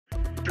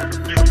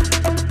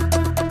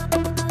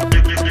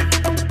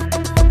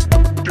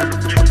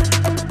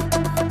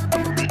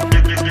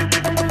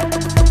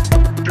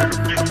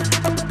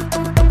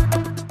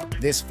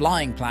This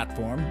flying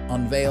platform,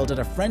 unveiled at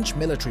a French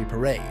military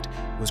parade,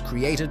 was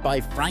created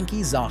by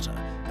Frankie ZAPATA,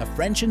 a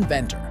French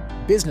inventor,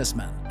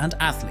 businessman and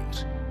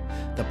athlete.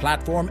 The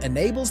platform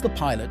enables the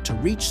pilot to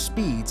reach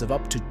speeds of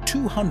up to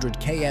 200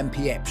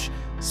 km/h,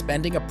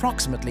 spending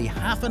approximately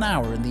half an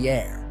hour in the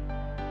air.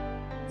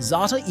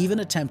 ZAPATA even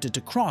attempted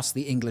to cross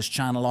the English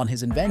Channel on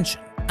his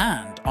invention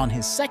and, on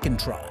his second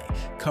try,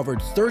 covered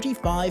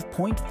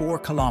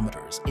 35.4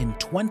 kilometers in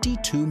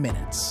 22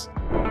 minutes.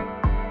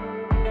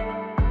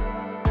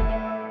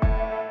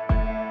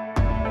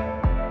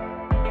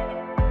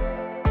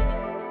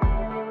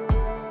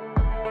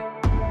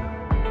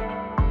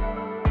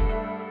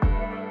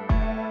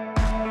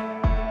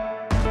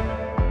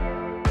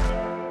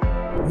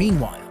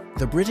 Meanwhile,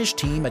 the British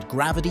team at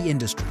Tech-Redy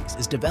Industries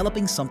is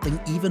developing something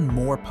even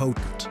more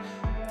potent.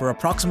 For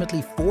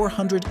approximately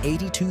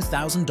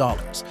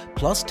 $482,000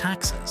 plus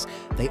taxes,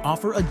 they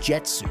offer a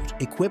jet suit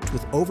equipped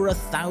with over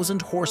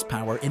 1,000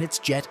 horsepower in its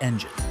jet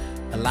engine,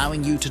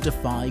 allowing you to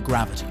defy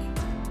gravity.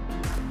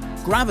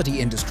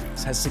 Tech-Redy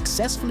Industries has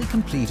successfully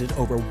completed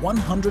over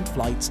 100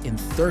 flights in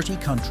 30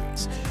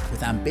 countries,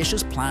 with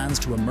ambitious plans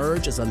to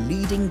emerge as a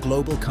leading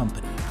global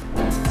company.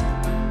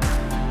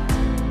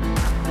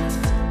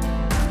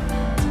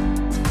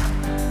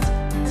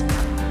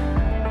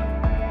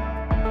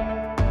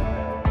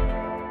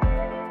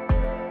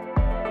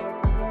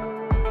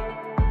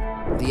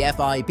 The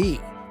FIB,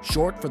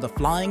 short for the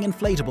Flying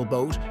Inflatable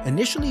Boat,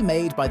 initially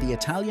made by the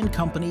Italian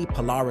company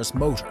Polaris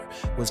Motor,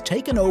 was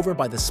taken over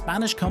by the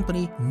Spanish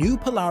company New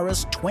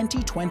Polaris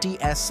 2020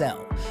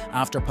 SL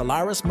after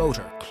Polaris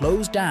Motor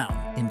closed down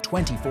in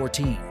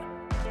 2014.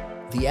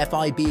 The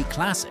FIB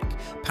Classic,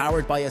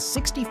 powered by a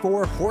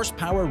 64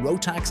 horsepower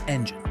Rotax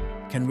engine,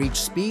 can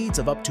reach speeds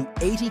of up to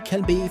 80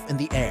 km in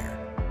the air.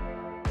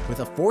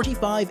 With a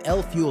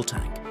 45L fuel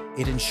tank,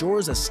 it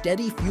ensures a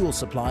steady fuel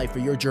supply for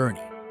your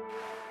journey.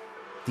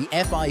 The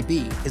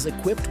FIB is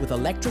equipped with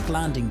electric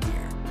landing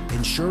gear,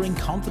 ensuring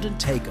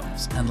confident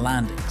takeoffs and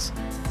landings.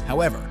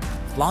 However,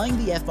 flying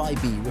the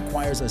FIB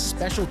requires a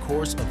special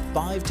course of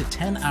 5 to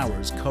 10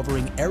 hours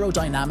covering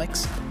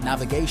aerodynamics,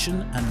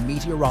 navigation, and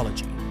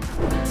meteorology.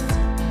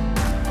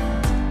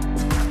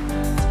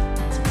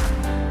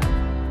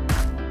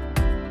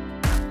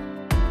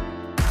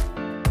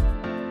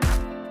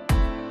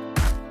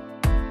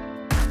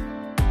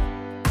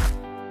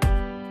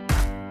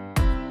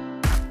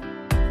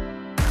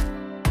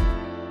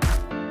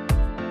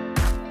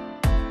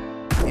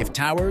 If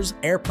towers,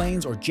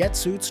 airplanes, or jet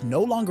suits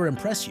no longer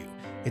impress you,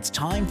 it's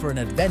time for an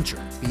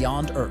adventure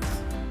beyond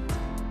Earth.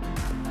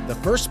 The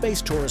first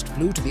space tourist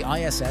flew to the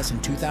ISS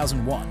in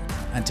 2001,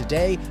 and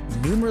today,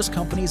 numerous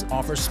companies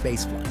offer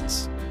space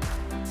flights.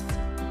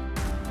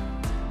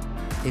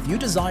 If you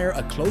desire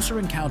a closer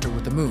encounter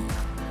with the Moon,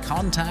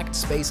 contact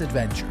Space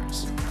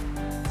Adventures.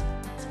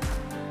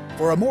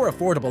 For a more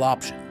affordable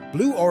option,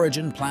 Blue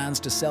Origin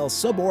plans to sell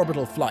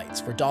suborbital flights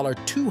for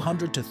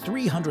 $200,000 to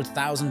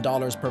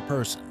 $300,000 per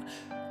person,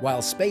 while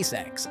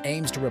SpaceX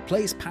aims to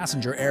replace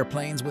passenger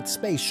airplanes with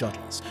space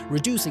shuttles,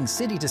 reducing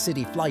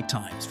city-to-city flight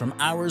times from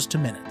hours to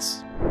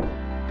minutes.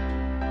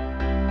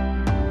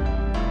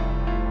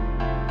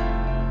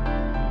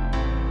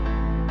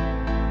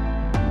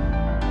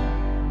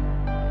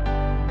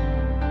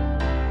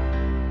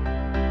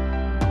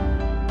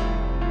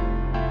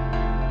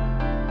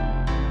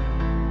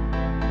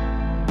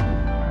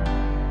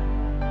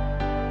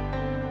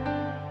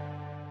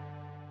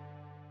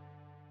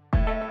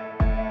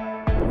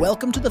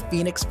 Welcome to the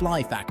Phoenix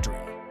Fly Factory.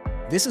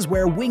 This is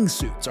where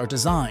wingsuits are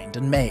designed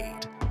and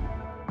made.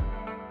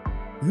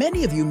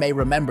 Many of you may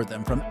remember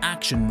them from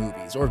action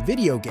movies or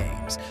video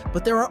games,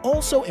 but there are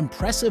also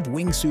impressive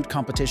wingsuit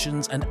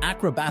competitions and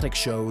acrobatic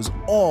shows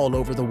all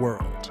over the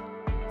world.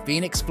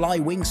 Phoenix Fly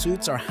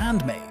wingsuits are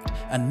handmade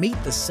and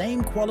meet the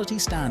same quality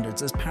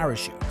standards as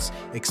parachutes,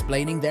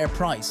 explaining their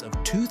price of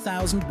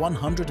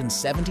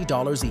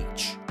 $2,170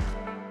 each.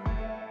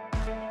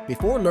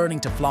 Before learning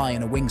to fly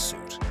in a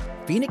wingsuit,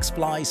 Phoenix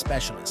Fly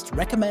specialists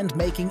recommend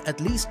making at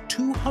least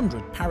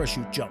 200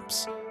 parachute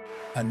jumps.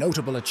 A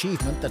notable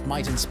achievement that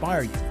might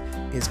inspire you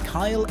is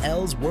Kyle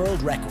L's world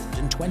record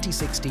in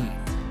 2016.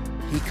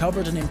 He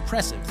covered an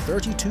impressive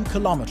 32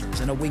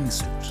 kilometers in a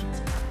wingsuit.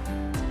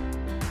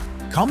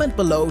 Comment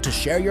below to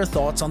share your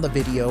thoughts on the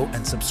video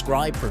and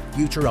subscribe for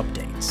future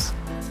updates.